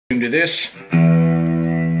Into this.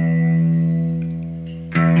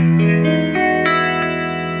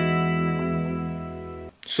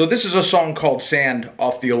 So this is a song called Sand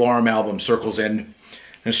off the Alarum album, Circles End. And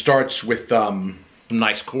it starts with some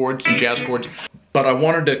nice chords, some jazz chords. But I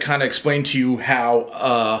wanted to kind of explain to you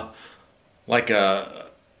how like a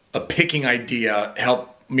picking idea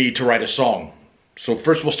helped me to write a song. So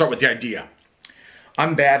first we'll start with the idea.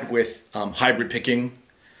 I'm bad with hybrid picking.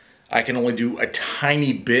 I can only do a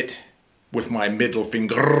tiny bit with my middle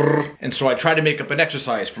finger. And so I try to make up an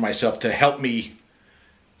exercise for myself to help me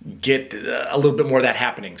get a little bit more of that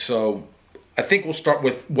happening. So I think we'll start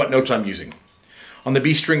with what notes I'm using. On the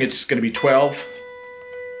B string, it's going to be 12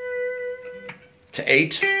 to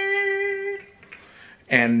 8.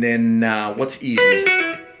 And then what's easy?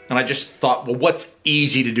 And I just thought, well, what's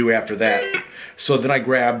easy to do after that? So then I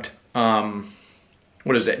grabbed,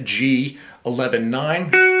 what is that, G, 11,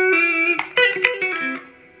 9.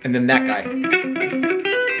 And then that guy.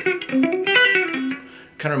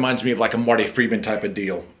 Kind of reminds me of like a Marty Friedman type of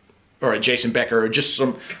deal. Or a Jason Becker, or just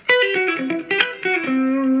some...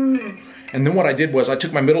 And then what I did was I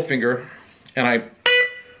took my middle finger and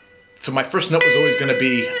so my first note was always going to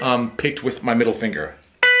be picked with my middle finger.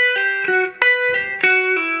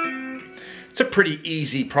 It's a pretty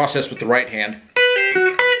easy process with the right hand.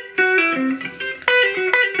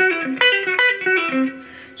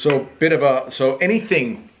 So so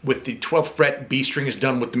anything with the 12th fret B string is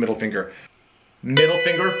done with the middle finger. Middle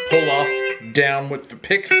finger, pull off, down with the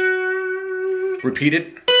pick, repeat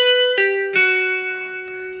it,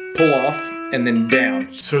 pull off, and then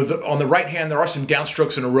down. So on the right hand there are some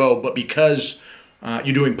downstrokes in a row, but because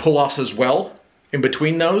you're doing pull-offs as well, in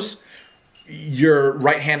between those, your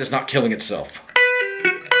right hand is not killing itself.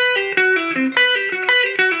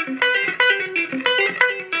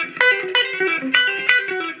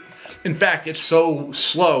 In fact, it's so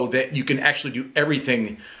slow that you can actually do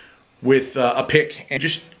everything with a pick and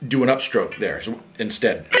just do an upstroke there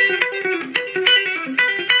instead.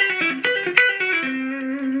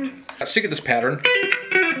 I'm sick of this pattern,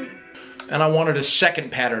 and I wanted a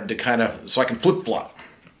second pattern to kind of, so I can flip-flop.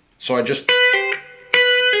 So I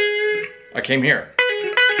came here.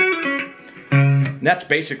 And that's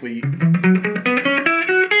basically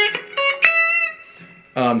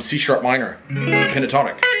C sharp minor,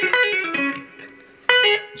 pentatonic.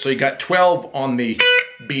 So you got 12 on the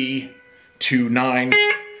B to 9.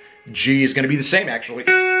 G is going to be the same actually.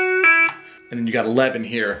 And then you got 11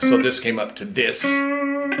 here. So this came up to this.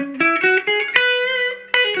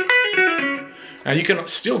 Now you can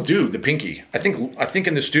still do the pinky. I think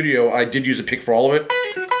in the studio I did use a pick for all of it.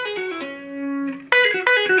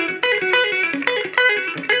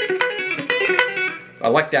 I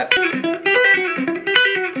like that.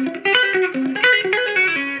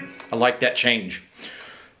 I like that change.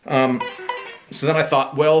 So then I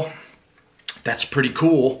thought, well, that's pretty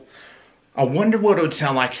cool. I wonder what it would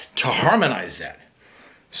sound like to harmonize that.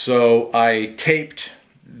 So I taped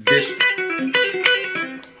this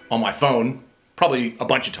on my phone, probably a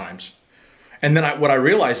bunch of times. And then what I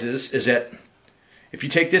realized is that if you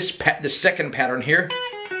take this second pattern here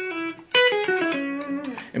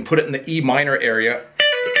and put it in the E minor area,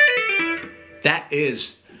 that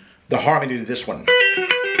is the harmony to this one.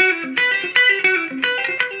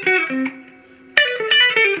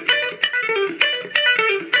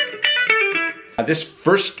 This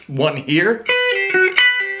first one here,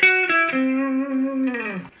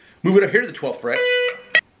 move it up here to the 12th fret.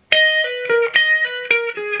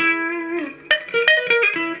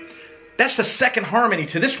 That's the second harmony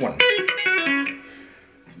to this one,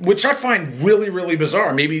 which I find really, really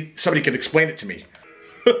bizarre. Maybe somebody could explain it to me.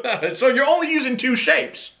 So you're only using 2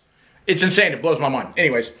 shapes. It's insane, it blows my mind.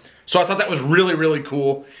 Anyways, so I thought that was really, really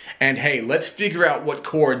cool. And hey, let's figure out what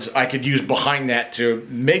chords I could use behind that to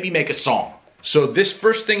maybe make a song. So this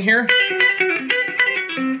first thing here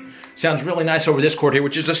sounds really nice over this chord here,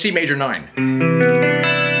 which is a C major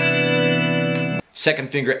 9.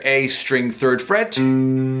 Second finger A string 3rd fret.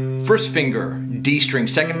 First finger D string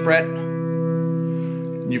 2nd fret.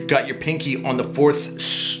 You've got your pinky on the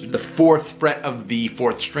 4th fret of the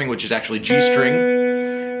 4th string, which is actually G string.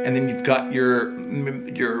 And then you've got your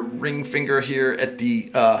ring finger here at the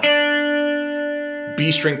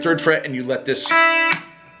B string 3rd fret, and you let this,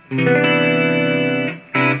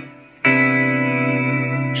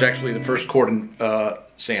 which is actually the first chord in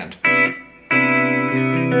Sand.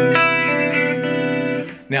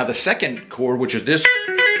 Now the second chord, which is this,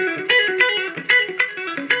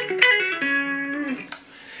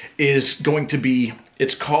 is going to be,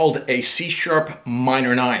 it's called a C sharp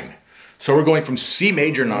minor 9. So we're going from C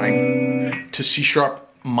major 9 to C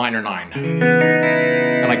sharp minor 9.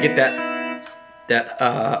 And I get that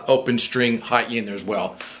open string high E in there as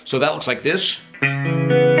well. So that looks like this.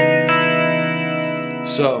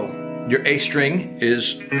 So your A string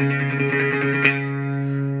is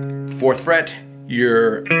 4th fret,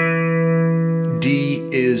 your D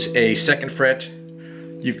is a 2nd fret,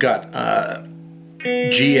 you've got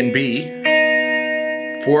G and B,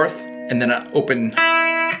 4th, and then an open,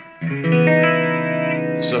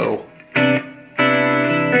 so.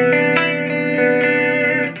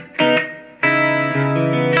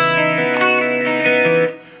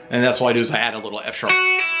 And that's all I do is I add a little F sharp.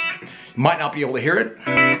 You might not be able to hear it.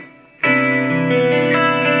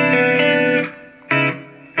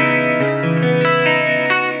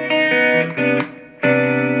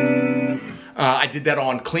 I did that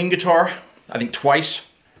on clean guitar, I think twice.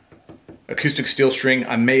 Acoustic steel string.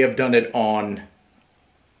 I may have done it on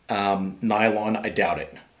nylon, I doubt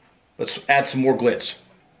it. Let's add some more glitz.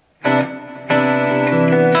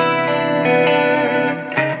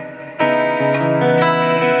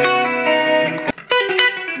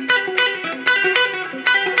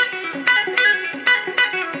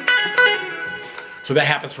 So that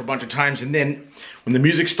happens for a bunch of times, and then when the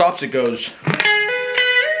music stops, it goes,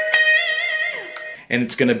 and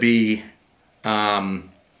it's going to be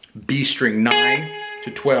B string 9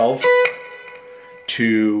 to 12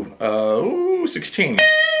 to 16.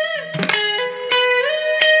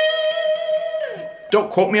 Don't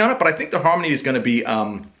quote me on it, but I think the harmony is going to be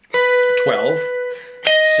 12,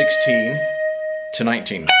 16 to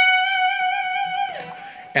 19.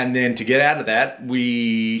 And then to get out of that,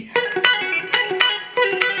 we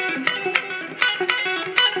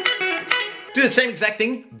do the same exact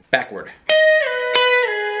thing backward.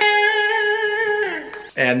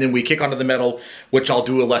 And then we kick onto the metal, which I'll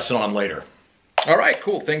do a lesson on later. All right,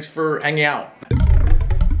 cool. Thanks for hanging out.